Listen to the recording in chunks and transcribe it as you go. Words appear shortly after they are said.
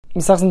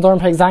The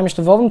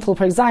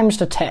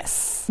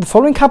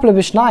following couple of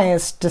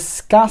Mishnayos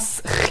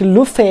discuss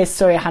Chilufe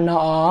Sorei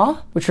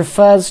Hana'ah, which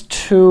refers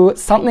to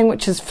something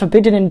which is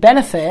forbidden in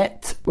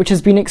benefit, which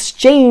has been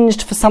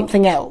exchanged for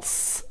something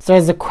else. So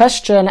there's a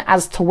question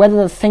as to whether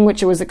the thing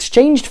which it was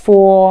exchanged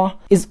for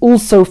is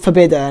also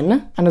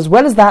forbidden. And as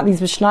well as that,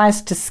 these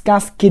Mishnayos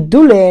discuss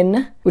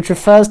Gidulin, which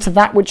refers to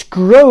that which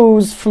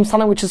grows from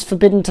something which is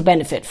forbidden to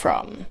benefit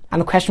from.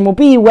 And the question will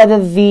be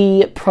whether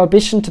the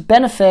prohibition to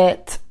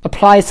benefit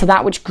applies to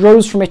that which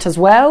grows from it as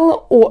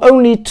well, or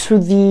only to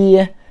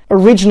the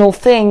original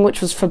thing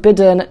which was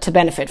forbidden to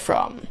benefit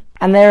from.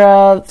 And there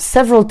are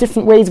several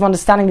different ways of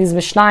understanding these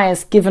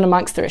Mishnayos given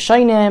amongst the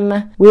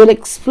Rishonim. We'll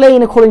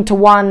explain according to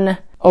one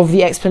of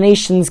the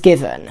explanations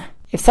given.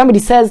 If somebody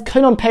says,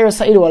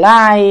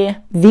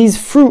 these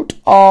fruit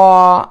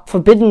are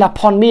forbidden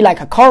upon me like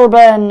a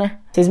korban,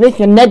 so he's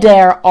making a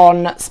neder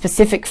on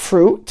specific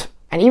fruit.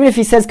 And even if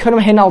he says,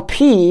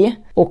 alpi,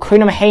 or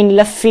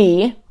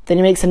lafi, then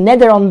he makes a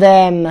neder on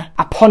them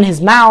upon his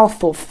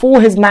mouth or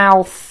for his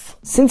mouth.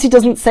 Since he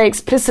doesn't say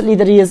explicitly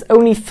that he is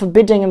only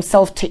forbidding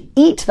himself to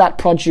eat that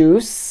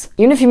produce,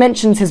 even if he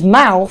mentions his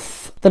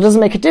mouth, that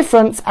doesn't make a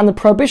difference, and the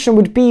prohibition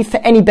would be for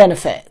any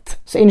benefit.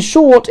 So in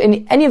short,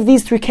 in any of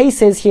these three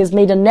cases, he has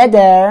made a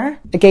neder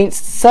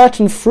against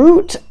certain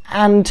fruit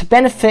and to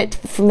benefit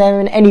from them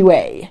in any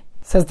way.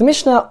 Says the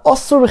Mishnah,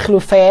 Osur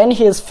Chilufein,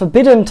 he is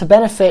forbidden to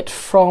benefit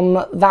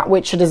from that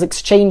which it is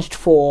exchanged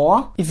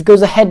for. If he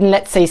goes ahead and,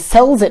 let's say,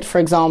 sells it, for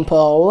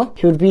example,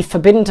 he would be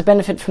forbidden to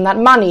benefit from that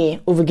money,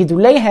 over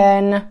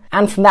Gidulehen,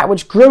 and from that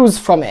which grows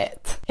from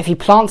it. If he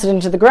plants it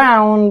into the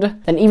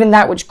ground, then even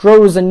that which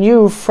grows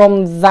anew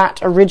from that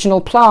original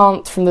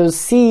plant, from those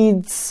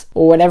seeds,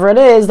 or whatever it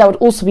is, that would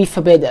also be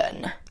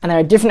forbidden. And there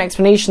are different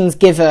explanations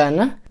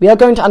given. We are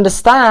going to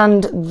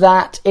understand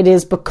that it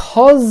is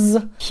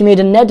because he made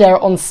a neder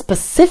on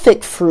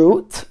specific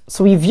fruit,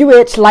 so we view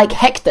it like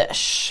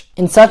hekdesh.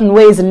 In certain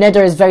ways, a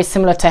neder is very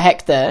similar to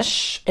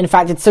hekdesh. In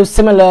fact, it's so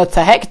similar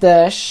to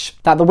hekdesh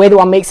that the way that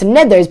one makes a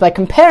neder is by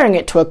comparing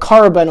it to a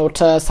korban or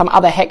to some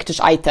other hekdesh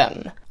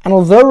item. And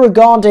although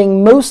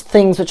regarding most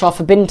things which are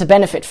forbidden to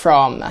benefit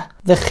from,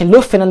 the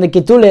chilufin and the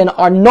gidulin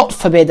are not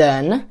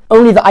forbidden,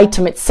 only the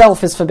item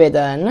itself is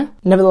forbidden.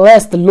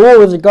 Nevertheless, the law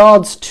with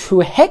regards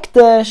to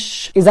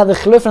hekdesh is that the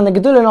chilufin and the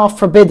gidulin are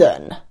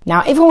forbidden.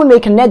 Now, if one would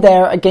make a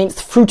neder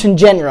against fruit in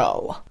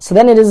general, so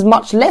then it is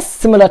much less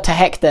similar to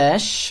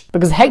hekdesh,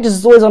 because hekdesh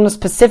is always on a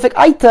specific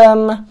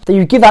item that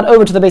you give that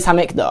over to the Beis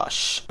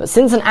HaMikdash. But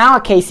since in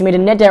our case he made a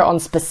neder on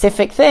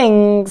specific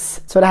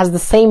things, so it has the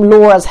same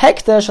law as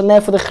hekdesh, and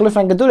therefore the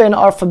chilufin and gidulin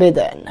are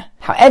forbidden.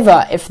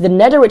 However, if the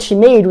neder which he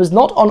made was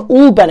not on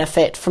all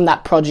benefit from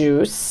that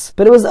produce,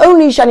 but it was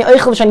only shani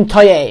oichel v'shani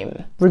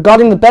toyem,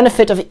 regarding the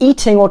benefit of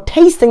eating or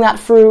tasting that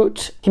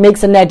fruit, he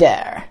makes a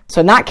neder.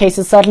 So in that case,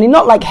 it's certainly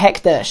not like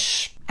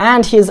hekdesh,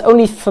 and he is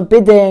only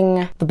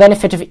forbidding the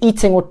benefit of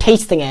eating or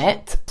tasting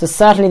it, so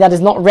certainly that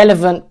is not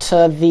relevant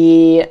to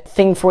the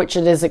thing for which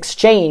it is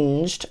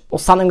exchanged, or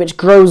something which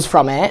grows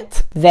from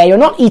it. There you're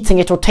not eating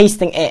it or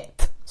tasting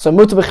it. So he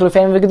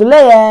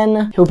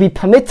will be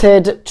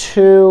permitted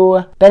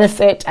to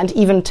benefit and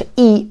even to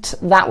eat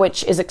that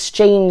which is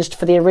exchanged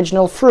for the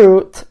original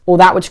fruit, or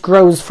that which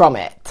grows from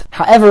it.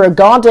 However,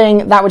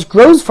 regarding that which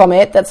grows from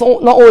it, that's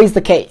not always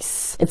the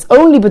case. It's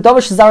only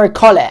b'dovish zare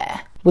koleh,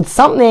 with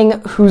something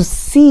whose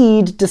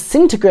seed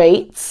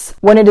disintegrates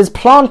when it is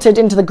planted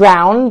into the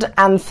ground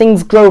and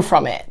things grow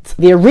from it.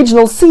 The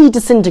original seed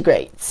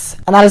disintegrates,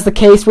 and that is the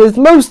case with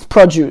most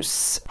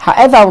produce.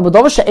 However,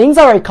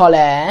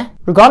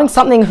 regarding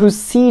something whose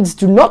seeds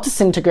do not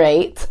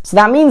disintegrate, so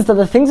that means that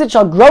the things which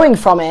are growing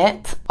from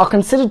it are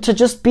considered to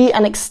just be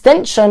an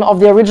extension of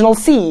the original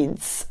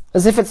seeds,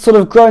 as if it's sort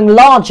of growing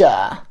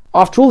larger.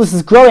 After all, this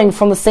is growing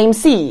from the same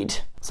seed.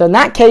 So in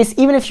that case,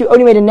 even if you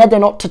only made a neder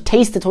not to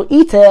taste it or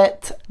eat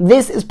it,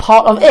 this is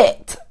part of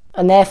it.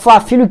 And therefore,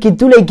 afilu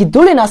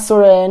gidulin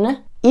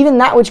asurin, even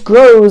that which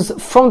grows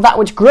from that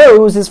which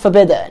grows is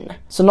forbidden.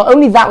 So not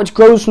only that which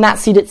grows from that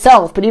seed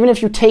itself, but even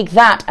if you take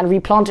that and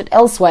replant it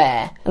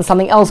elsewhere, and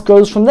something else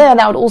grows from there,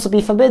 that would also be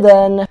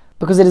forbidden,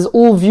 because it is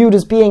all viewed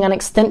as being an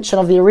extension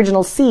of the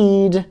original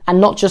seed,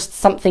 and not just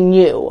something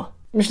new.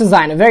 Mishnah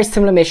Zayin, a very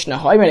similar Mishnah.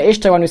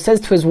 One who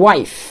says to his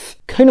wife,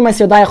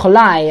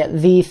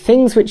 the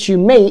things which you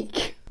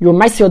make, your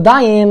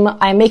maisiyodayim,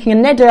 I am making a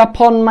neder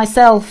upon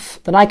myself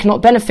that I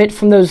cannot benefit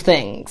from those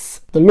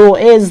things. The law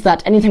is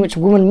that anything which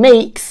a woman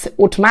makes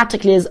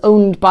automatically is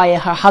owned by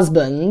her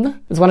husband.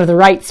 It's one of the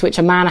rights which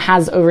a man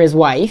has over his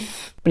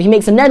wife. But he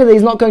makes a neder that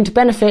he's not going to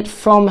benefit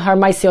from her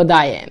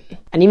maisiyodayim.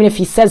 And even if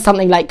he says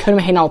something like konom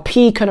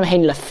alpi, konom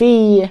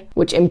lafi,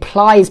 which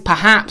implies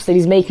perhaps that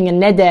he's making a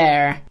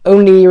neder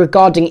only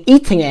regarding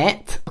eating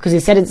it, because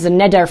he said it's a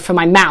neder for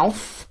my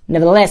mouth,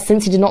 Nevertheless,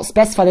 since he did not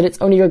specify that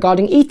it's only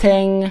regarding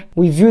eating,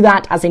 we view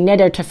that as a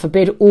neder to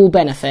forbid all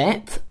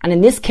benefit. And in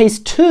this case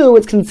too,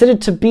 it's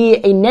considered to be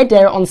a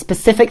neder on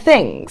specific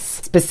things.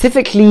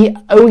 Specifically,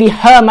 only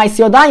her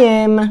Ma'aseh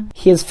Yadayim,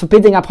 he is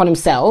forbidding upon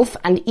himself,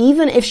 and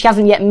even if she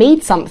hasn't yet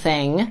made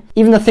something,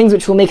 even the things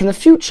which will make in the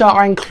future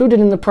are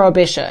included in the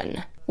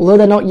prohibition. Although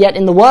they're not yet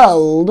in the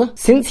world,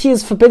 since he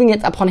is forbidding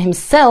it upon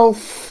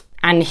himself,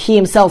 and he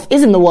himself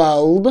is in the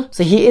world,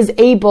 so he is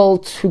able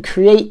to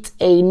create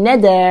a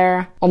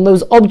neder on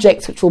those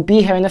objects which will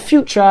be here in the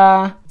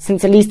future,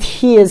 since at least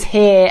he is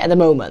here at the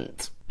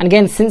moment. And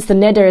again, since the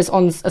neder is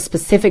on a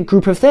specific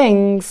group of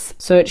things,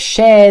 so it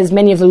shares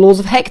many of the laws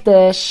of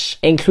Hekdesh,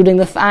 including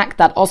the fact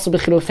that also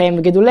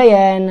b'chilufeim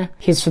v'gedulein,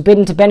 he is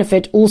forbidden to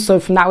benefit also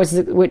from that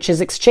which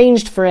is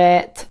exchanged for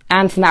it,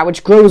 and from that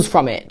which grows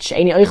from it.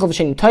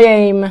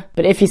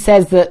 But if he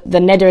says that the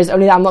neder is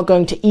only that I'm not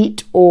going to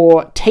eat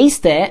or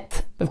taste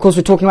it, of course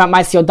we're talking about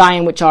Ma'aseh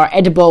Yadayim, which are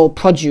edible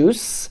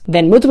produce,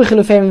 then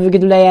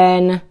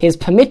he is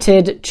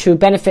permitted to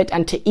benefit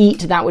and to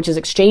eat that which is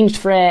exchanged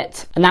for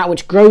it, and that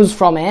which grows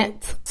from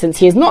it, since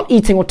he is not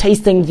eating or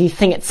tasting the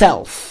thing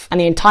itself, and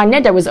the entire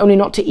neder is only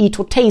not to eat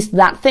or taste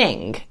that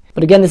thing.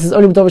 But again, this is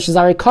only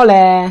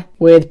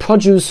with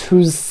produce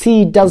whose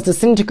seed does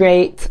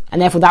disintegrate,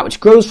 and therefore that which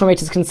grows from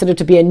it is considered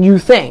to be a new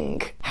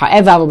thing.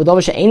 However, when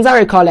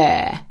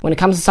it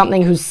comes to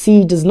something whose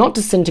seed does not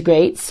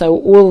disintegrate, so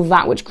all of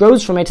that which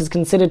grows from it is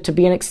considered to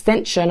be an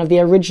extension of the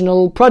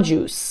original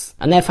produce.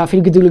 And therefore,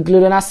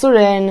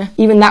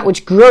 even that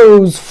which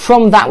grows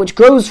from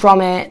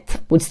it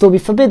would still be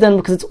forbidden,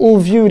 because it's all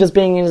viewed as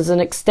being as an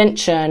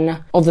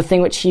extension of the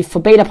thing which he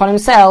forbade upon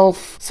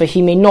himself, so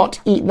he may not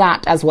eat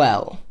that as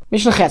well.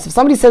 Mishnah Ches, if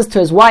somebody says to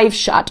his wife,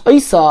 Sha'at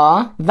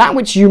oisa, that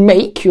which you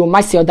make, your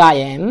Ma'aseh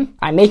Yadayim,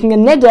 I'm making a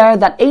neder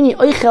that eini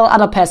oichel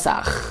ad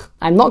Pesach.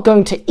 I'm not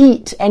going to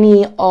eat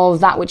any of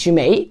that which you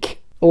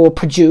make, or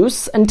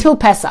produce, until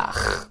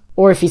Pesach.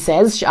 Or if he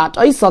says, Sha'at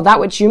oisa,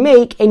 that which you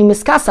make, eini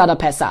miskas ad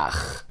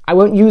Pesach. I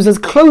won't use as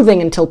clothing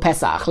until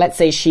Pesach. Let's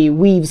say she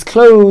weaves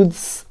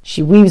clothes,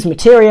 she weaves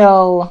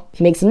material.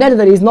 He makes a neder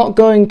that he's not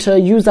going to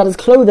use that as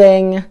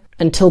clothing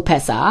until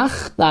Pesach.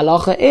 The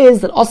halacha is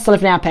that osal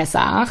lefnei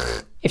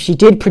Pesach, if she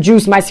did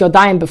produce Ma'aseh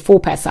Yadayim before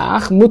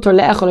Pesach, mutar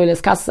le'echol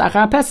leskas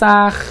achar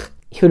Pesach,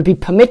 he would be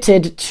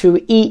permitted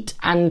to eat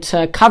and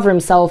to cover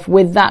himself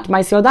with that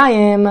Ma'aseh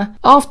Yadayim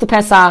after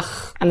Pesach,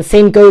 and the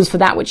same goes for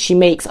that which she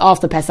makes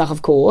after Pesach,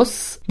 of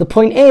course. The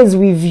point is,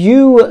 we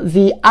view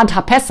the Ad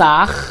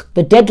HaPesach,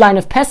 the deadline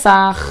of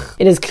Pesach,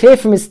 it is clear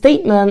from his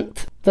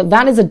statement that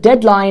that is a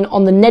deadline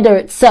on the neder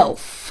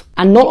itself,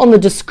 and not on the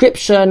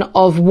description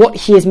of what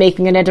he is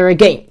making a neder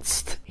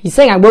against. He's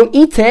saying, I won't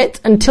eat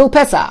it until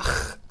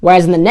Pesach.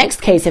 Whereas in the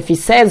next case, if he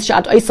says,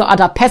 Sha'at oisa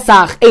ad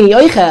Pesach eini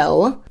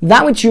oichel,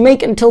 that which you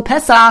make until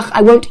Pesach,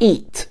 I won't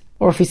eat.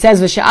 Or if he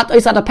says, Sha'at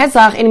oisa ad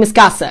Pesach eini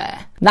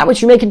miskaseh, that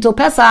which you make until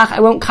Pesach,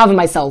 I won't cover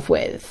myself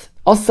with.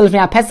 Also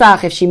lefnei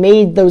Pesach, if she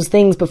made those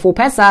things before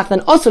Pesach, then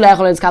also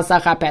le'echol leskas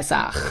achar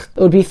Pesach.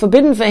 It would be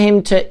forbidden for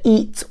him to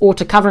eat or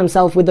to cover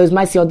himself with those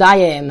Ma'aseh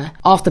Yadayim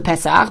after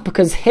Pesach,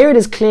 because here it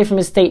is clear from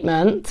his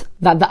statement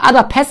that the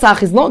Ad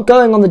Pesach is not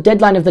going on the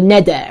deadline of the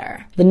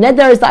neder. The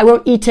neder is that I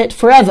won't eat it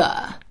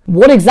forever.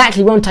 What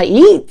exactly won't I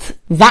eat?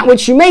 That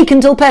which you make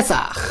until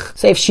Pesach.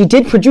 So if she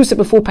did produce it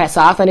before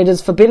Pesach, then it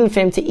is forbidden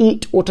for him to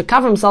eat or to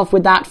cover himself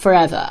with that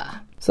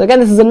forever. So again,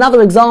 this is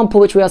another example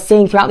which we are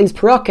seeing throughout these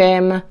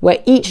parakim,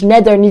 where each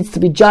neder needs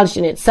to be judged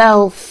in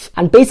itself,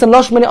 and based on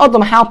Lashon Bnei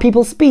Adam, how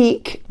people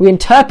speak, we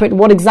interpret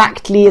what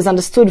exactly is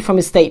understood from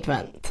his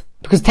statement.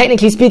 Because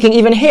technically speaking,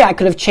 even here I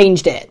could have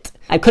changed it.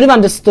 I could have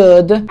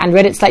understood and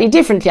read it slightly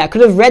differently. I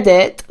could have read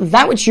it,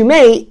 that which you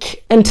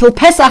make, until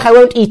Pesach I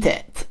won't eat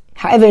it.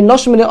 However, in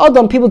Lashon Bnei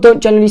Adam, people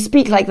don't generally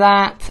speak like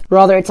that.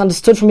 Rather, it's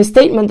understood from his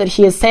statement that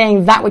he is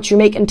saying that which you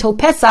make until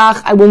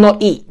Pesach, I will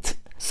not eat.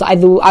 So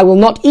I will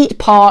not eat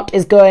part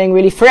is going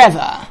really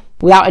forever,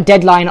 without a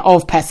deadline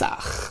of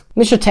Pesach.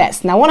 Mishnah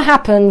test. Now what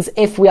happens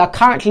if we are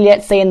currently,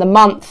 let's say, in the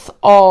month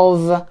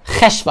of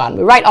Cheshvan?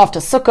 We're right after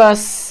Sukkot.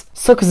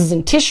 Sukkot is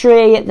in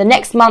Tishrei, the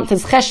next month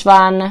is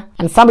Cheshvan,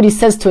 and somebody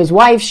says to his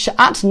wife,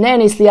 Sha'at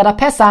ne'nis li ad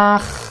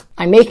Pesach,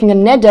 I'm making a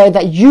neder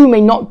that you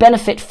may not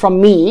benefit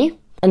from me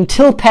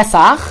until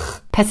Pesach.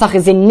 Pesach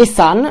is in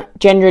Nisan,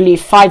 generally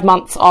 5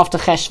 months after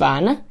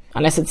Cheshvan,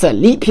 unless it's a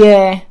leap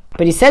year.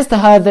 But he says to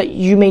her that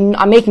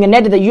I'm making a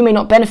neder that you may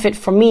not benefit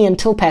from me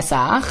until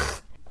Pesach.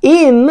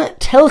 Im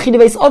telchi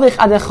deveis ovich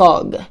ad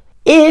echad.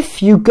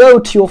 If you go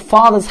to your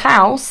father's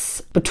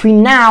house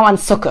between now and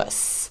Sukkot.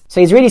 So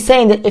he's really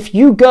saying that if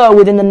you go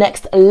within the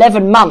next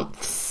 11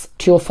 months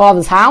to your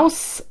father's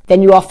house,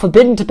 then you are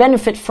forbidden to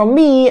benefit from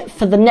me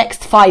for the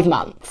next 5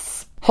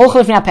 months.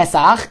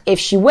 Pesach, if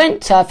she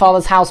went to her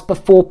father's house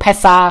before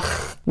Pesach,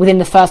 within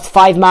the first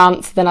 5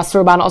 months, then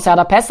Asur ban Oseh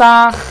ad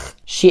Pesach,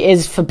 she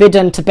is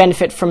forbidden to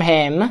benefit from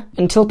him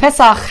until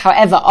Pesach.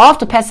 However,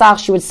 after Pesach,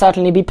 she would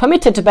certainly be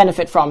permitted to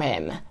benefit from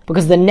him,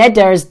 because the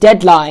neder's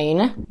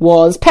deadline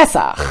was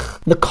Pesach.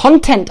 The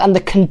content and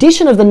the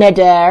condition of the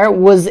neder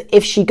was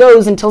if she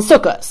goes until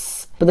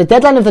Sukkot. But the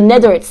deadline of the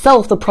neder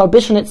itself, the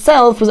prohibition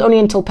itself, was only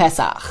until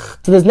Pesach.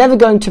 So there's never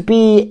going to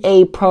be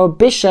a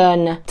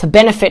prohibition to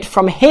benefit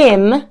from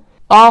him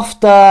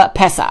after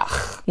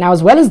Pesach. Now,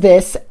 as well as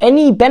this,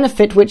 any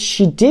benefit which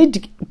she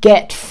did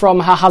get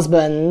from her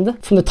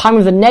husband from the time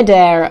of the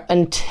neder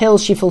until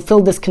she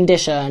fulfilled this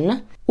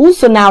condition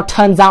also now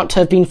turns out to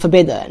have been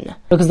forbidden,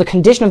 because the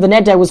condition of the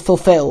neder was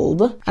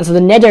fulfilled, and so the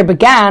neder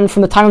began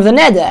from the time of the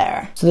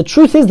neder. So the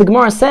truth is, the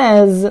Gemara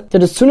says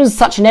that as soon as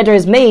such a neder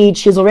is made,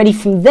 she is already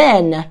from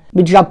then,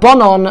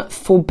 midrabanan,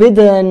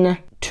 forbidden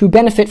to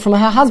benefit from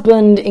her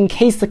husband in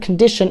case the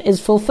condition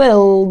is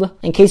fulfilled,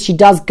 in case she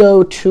does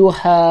go to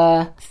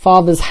her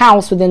father's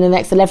house within the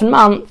next 11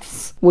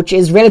 months, which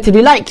is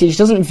relatively likely. She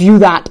doesn't view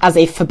that as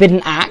a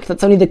forbidden act.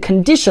 That's only the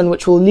condition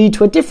which will lead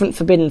to a different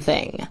forbidden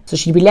thing. So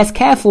she'd be less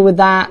careful with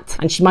that,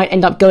 and she might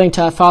end up going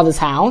to her father's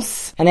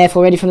house, and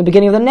therefore already from the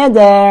beginning of the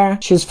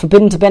neder, she was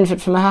forbidden to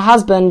benefit from her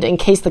husband in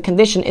case the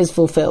condition is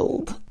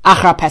fulfilled.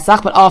 Achra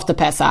Pesach, but after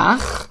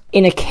Pesach,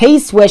 in a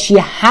case where she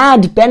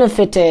had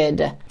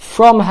benefited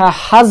from her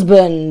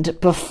husband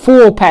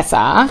before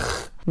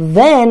Pesach,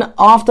 then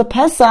after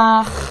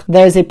Pesach,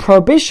 there is a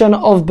prohibition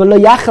of B'lo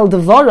Yachel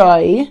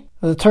Devoroi.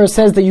 The Torah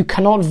says that you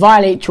cannot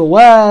violate your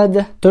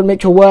word, don't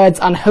make your words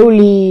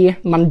unholy,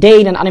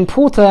 mundane and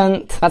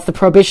unimportant. That's the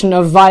prohibition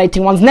of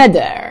violating one's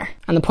neder.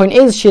 And the point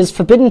is, she is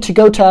forbidden to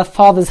go to her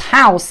father's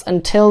house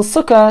until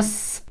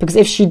Sukkot, because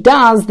if she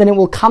does, then it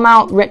will come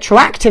out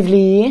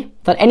retroactively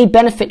that any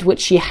benefit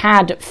which she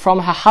had from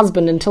her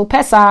husband until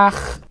Pesach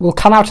will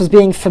come out as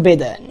being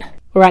forbidden.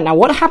 Alright, now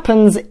what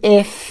happens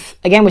if,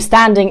 again, we're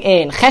standing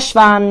in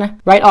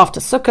Cheshvan, right after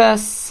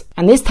Sukkot,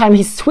 and this time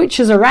he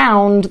switches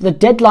around the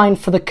deadline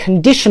for the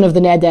condition of the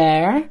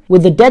neder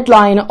with the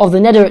deadline of the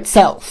neder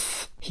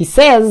itself. He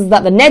says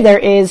that the neder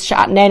is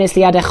Sha'at Ne'enes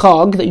Li'adei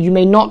Chag, that you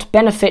may not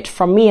benefit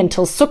from me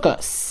until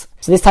Sukkot.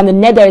 So this time the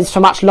neder is for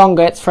much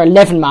longer, it's for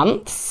 11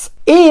 months.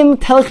 Im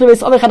telech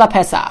lebeis avich ad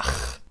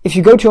Pesach. If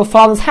you go to your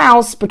father's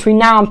house between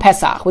now and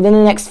Pesach, within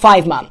the next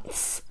 5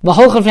 months.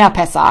 V'holchen v'nei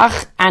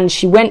Pesach, and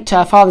she went to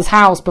her father's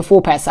house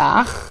before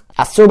Pesach,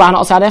 asur b'han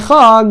oseh adei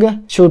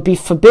chag, she would be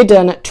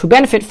forbidden to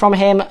benefit from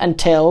him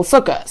until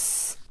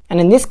Sukkot. And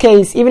in this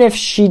case, even if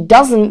she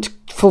doesn't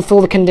fulfill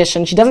the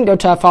condition, she doesn't go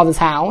to her father's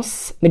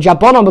house,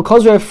 midrabanan,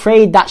 because we're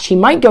afraid that she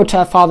might go to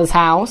her father's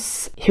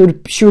house,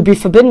 she would be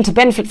forbidden to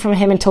benefit from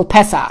him until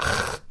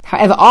Pesach.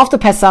 However, after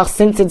Pesach,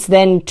 since it's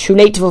then too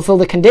late to fulfill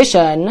the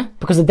condition,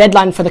 because the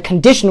deadline for the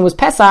condition was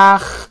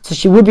Pesach, so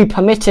she would be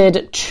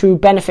permitted to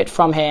benefit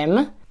from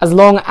him, as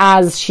long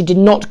as she did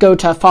not go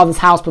to her father's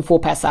house before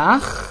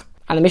Pesach.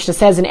 And the Mishnah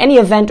says, in any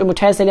event,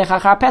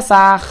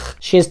 Pesach,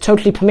 she is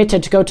totally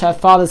permitted to go to her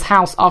father's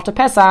house after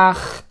Pesach,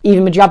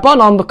 even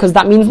midrabanan, because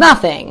that means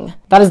nothing.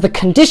 That is the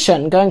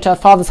condition. Going to her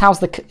father's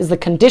house is the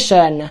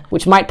condition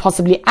which might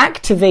possibly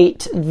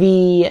activate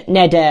the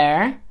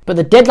neder. But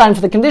the deadline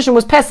for the condition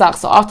was Pesach,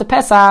 so after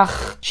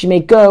Pesach, she may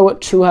go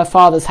to her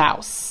father's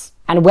house.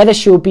 And whether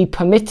she will be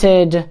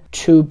permitted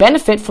to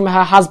benefit from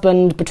her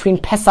husband between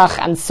Pesach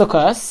and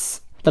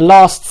Sukkot, the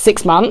last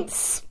 6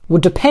 months,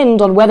 would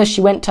depend on whether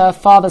she went to her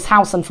father's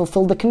house and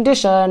fulfilled the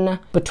condition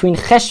between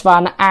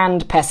Cheshvan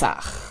and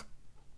Pesach.